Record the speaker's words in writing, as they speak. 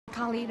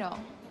Carlito,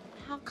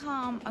 how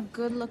come a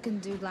good-looking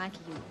dude like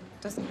you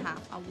doesn't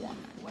have a woman?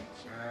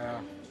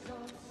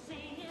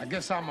 I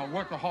guess I'm a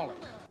workaholic.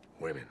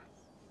 Women.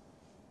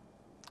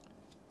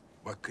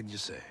 What could you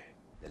say?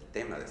 El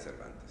tema de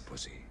Cervantes.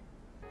 Pussy.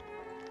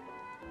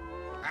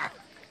 Ah.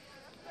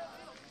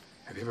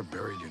 Have you ever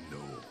buried your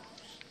nose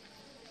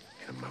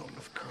in a mountain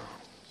of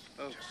curls?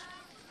 Oh. Just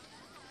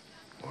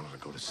wanted to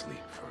go to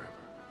sleep forever.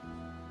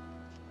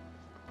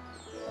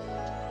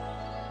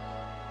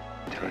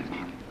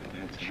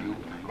 That's you.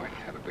 I'm going to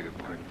have a bigger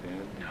part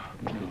there. No.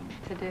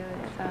 To do it,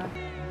 so.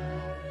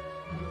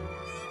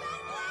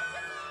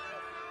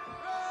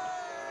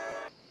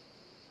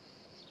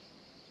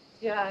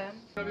 Yeah, I am.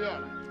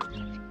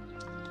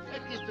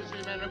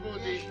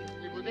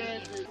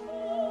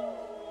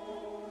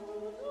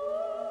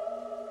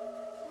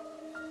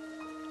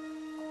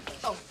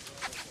 Oh,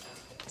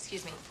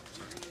 excuse me.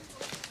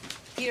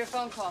 Peter,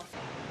 phone call.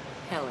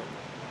 Helen.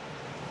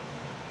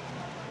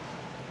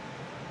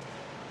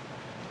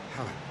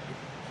 Helen.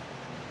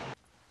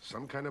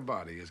 Some kind of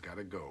body has got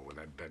to go with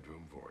that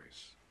bedroom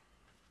voice.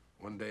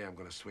 One day I'm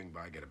going to swing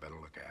by, get a better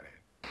look at it.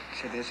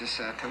 See, there's this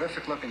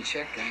terrific-looking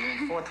chick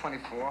in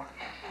 424,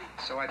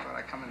 so I thought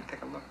I'd come in and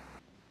take a look.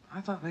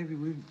 I thought maybe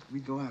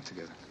we'd go out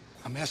together.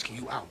 I'm asking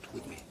you out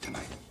with me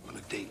tonight on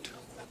a date.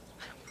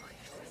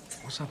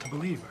 What's not to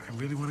believe? I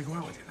really want to go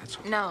out with you, that's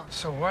all. No.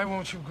 So why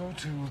won't you go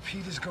to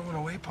Peter's going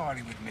away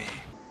party with me?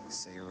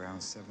 Say around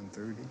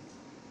 7:30.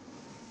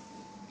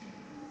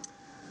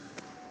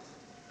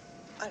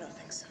 I don't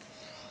think so.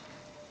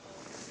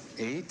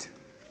 8?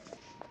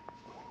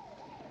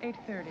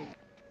 8:30.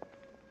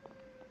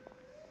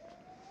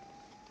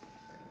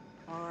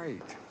 All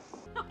right.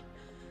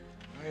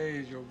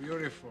 Hey, you're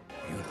beautiful.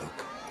 You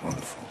look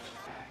wonderful.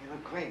 You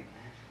look great,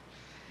 man.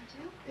 You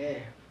do?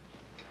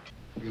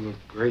 Yeah. You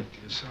look great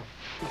yourself.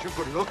 You're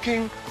good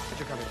looking.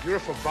 You got a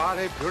beautiful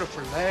body,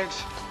 beautiful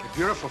legs, a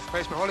beautiful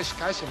face. Man, all these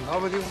guys in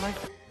love with you, man.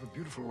 You have a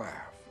beautiful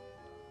laugh.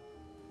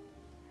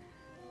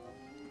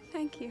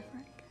 Thank you,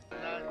 Frank.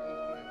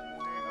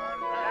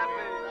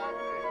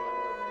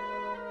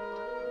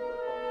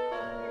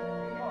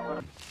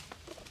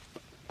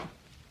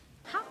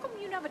 How come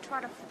you never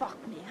try to fuck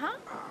me, huh?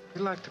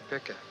 You like to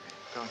pick at me,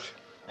 don't you?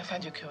 I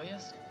find you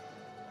curious.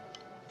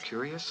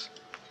 Curious?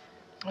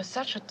 You're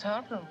such a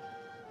turtle.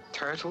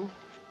 Turtle?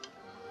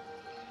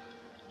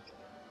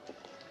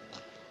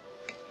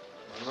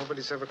 Well,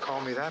 nobody's ever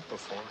called me that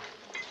before.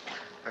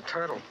 A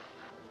turtle.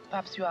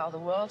 Perhaps you are the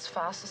world's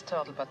fastest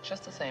turtle, but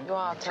just the same, you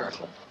are a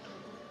turtle.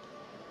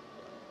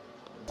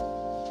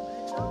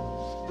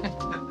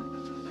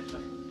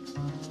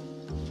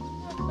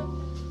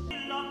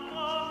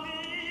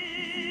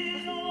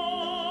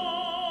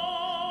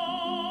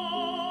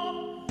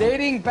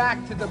 Dating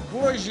back to the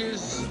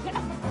Borgias,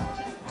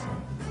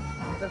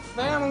 the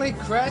family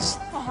crest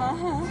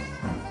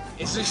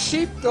is a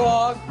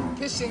sheepdog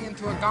pissing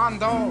into a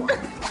gondola.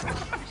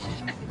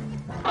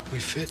 We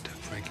fit,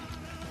 Frankie.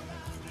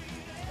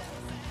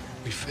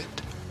 We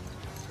fit.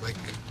 Like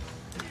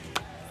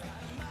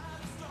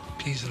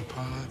peas in a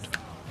pod.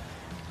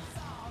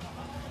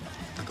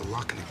 Like a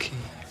lock and a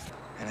key.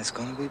 And it's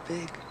gonna be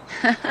big.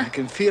 I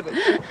can feel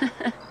it.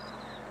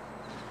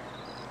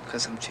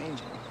 Because I'm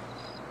changing.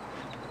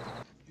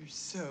 You're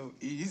so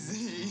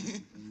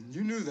easy.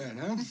 You knew that,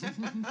 huh?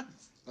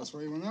 That's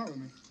why you went out with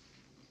me.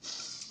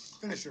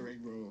 Finish your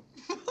egg roll.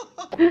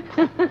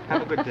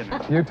 Have a good dinner.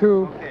 You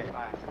too. Okay,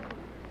 bye.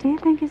 Do you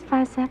think he's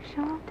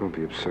bisexual? Don't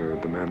be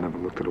absurd. The man never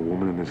looked at a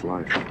woman in his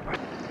life.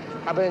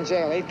 I've been in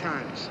jail 8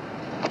 times.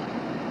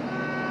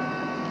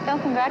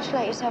 Don't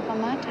congratulate yourself on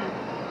my time.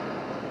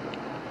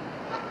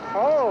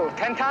 Oh,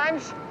 10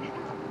 times?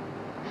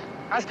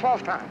 That's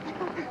 12 times.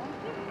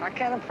 I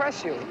can't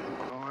impress you.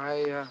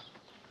 Oh,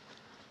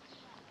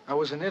 I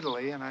was in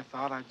Italy, and I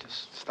thought I'd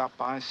just stop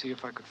by, see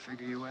if I could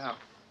figure you out.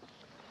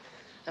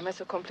 Am I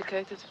so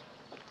complicated?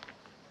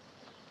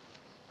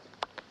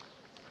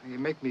 You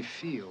make me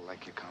feel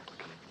like you're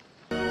complicated.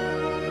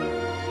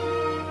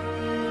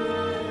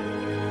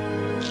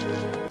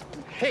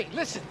 Hey,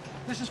 listen,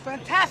 this is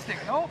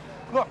fantastic, no?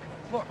 Look,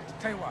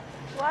 tell you what.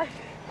 What?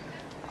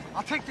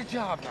 I'll take the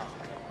job now,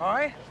 all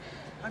right?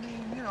 I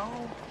mean, you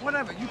know,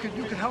 whatever. You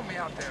can help me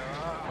out there.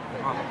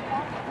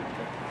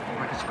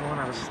 Like it's going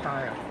out of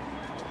style.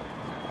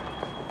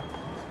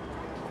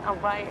 I'll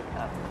buy you a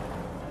cup.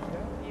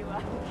 You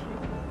are.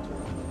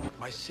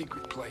 My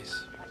secret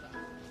place.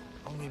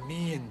 Only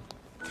me and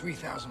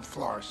 3,000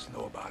 florists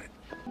know about it.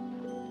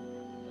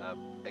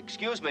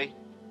 Excuse me.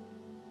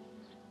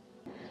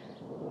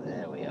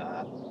 There we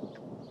are.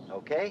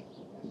 Okay?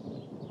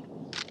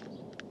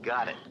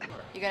 Got it.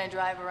 You gonna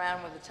drive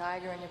around with a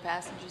tiger in your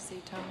passenger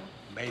seat, Tony?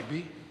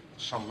 Maybe.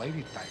 Some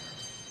lady tiger.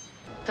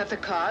 That the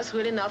car's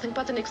really nothing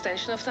but an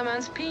extension of the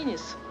man's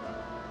penis.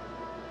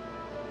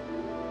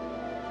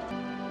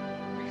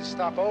 We can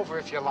stop over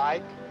if you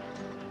like.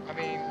 I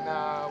mean,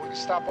 we can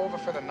stop over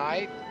for the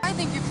night. I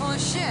think you're full of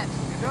shit.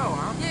 You know,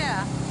 huh?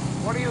 Yeah.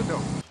 What do you do?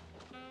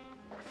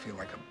 I feel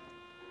like a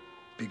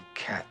big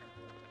cat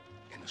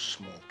in a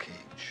small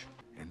cage.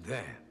 And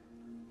then,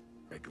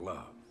 they like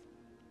love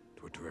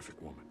to a terrific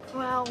woman.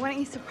 Well, why don't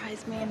you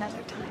surprise me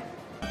another time?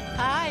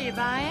 Hi, you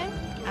buying?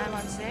 I'm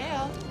on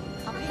sale.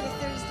 I'll pay you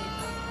Thursday.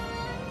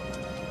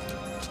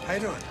 How you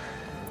doing?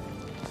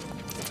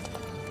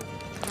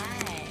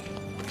 Hi.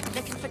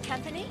 Looking for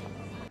company?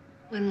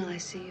 When will I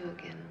see you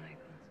again, Michael?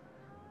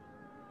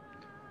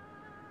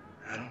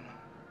 I don't know.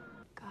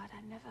 God,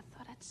 I never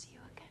thought I'd see you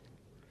again.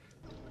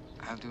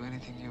 I'll do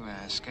anything you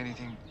ask,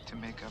 anything to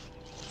make up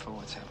for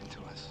what's happened to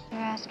us.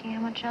 You're asking how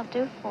much I'll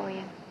do for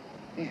you.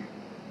 Here.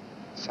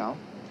 So?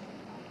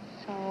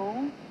 So?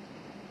 All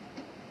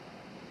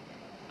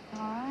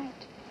right.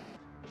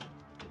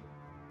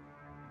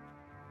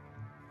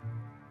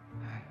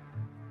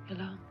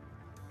 Hello?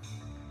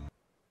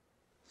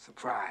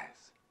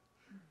 Surprise.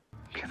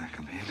 Can I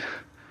come in?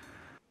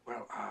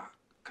 Well,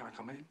 can I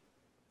come in?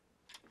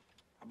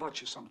 I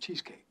bought you some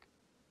cheesecake.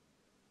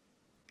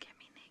 Get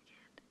me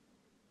naked.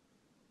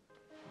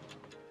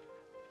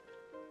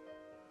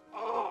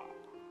 Oh!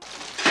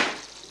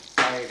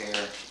 Hi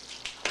there.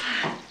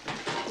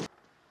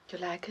 You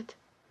like it?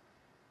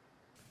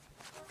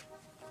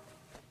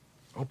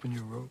 Open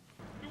your robe.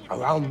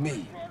 Around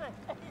me,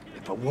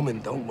 if a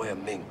woman don't wear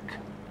mink,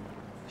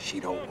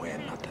 she don't wear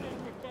nothing.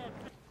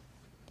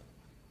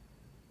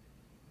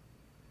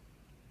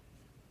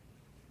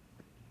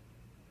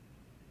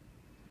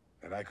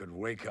 That I could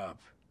wake up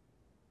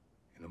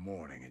in the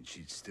morning and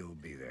she'd still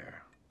be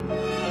there.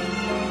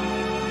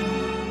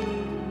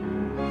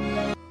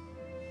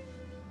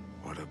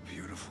 What a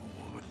beautiful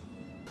woman.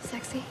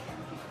 Sexy?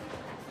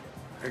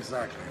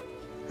 Exactly.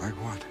 Like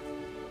what?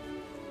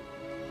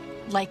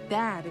 Like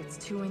that. It's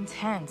too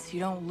intense. You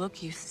don't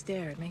look, you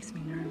stare. It makes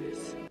me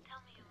nervous.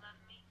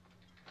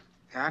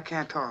 Yeah, I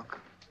can't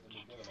talk.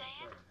 Can't you say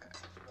it?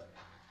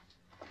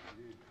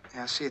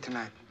 Yeah, I'll see you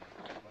tonight.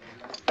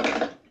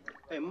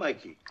 Hey,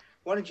 Mikey,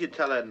 why don't you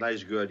tell that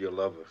nice girl you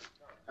love her?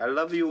 I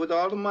love you with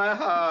all of my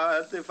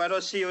heart. If I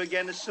don't see you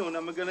again soon,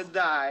 I'm gonna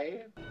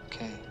die.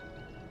 Okay.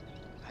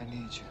 I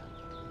need you.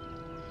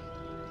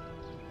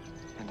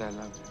 And I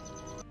love you.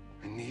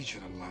 I need you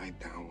to lie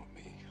down with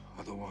me.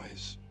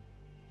 Otherwise,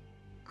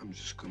 I'm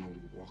just gonna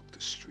walk the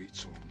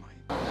streets all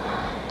night.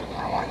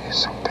 I want you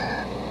so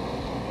bad.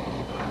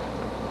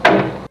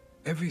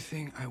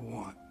 Everything I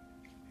want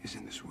is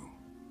in this room.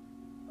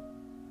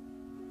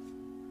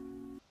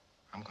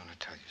 I'm gonna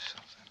tell you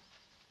something.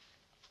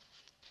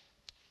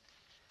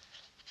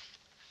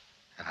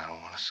 And I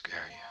don't want to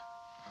scare you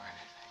or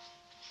anything.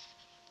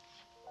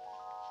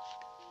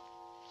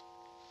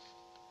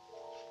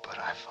 But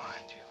I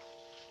find you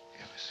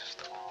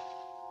irresistible.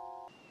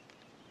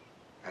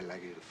 I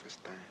like you the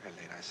first time I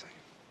laid eyes on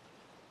you.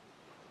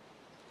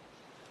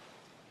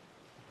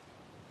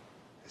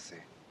 I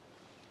say,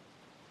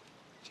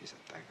 she's a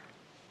tiger.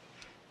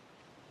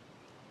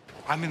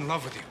 I'm in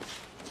love with you.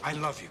 I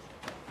love you.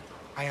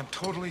 I am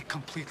totally,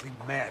 completely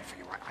mad for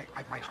you.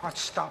 My heart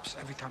stops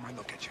every time I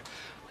look at you.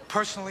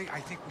 Personally,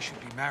 I think we should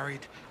be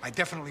married. I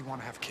definitely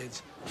want to have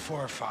kids, 4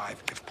 or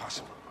 5, if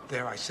possible.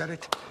 There, I said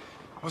it.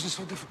 It wasn't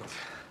so difficult.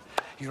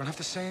 You don't have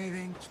to say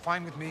anything. It's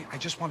fine with me. I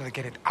just wanted to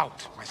get it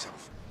out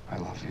myself. I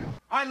love you.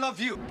 I love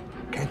you.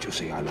 Can't you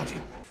see I love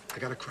you? I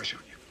got a crush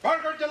on you.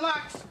 Burger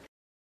Deluxe!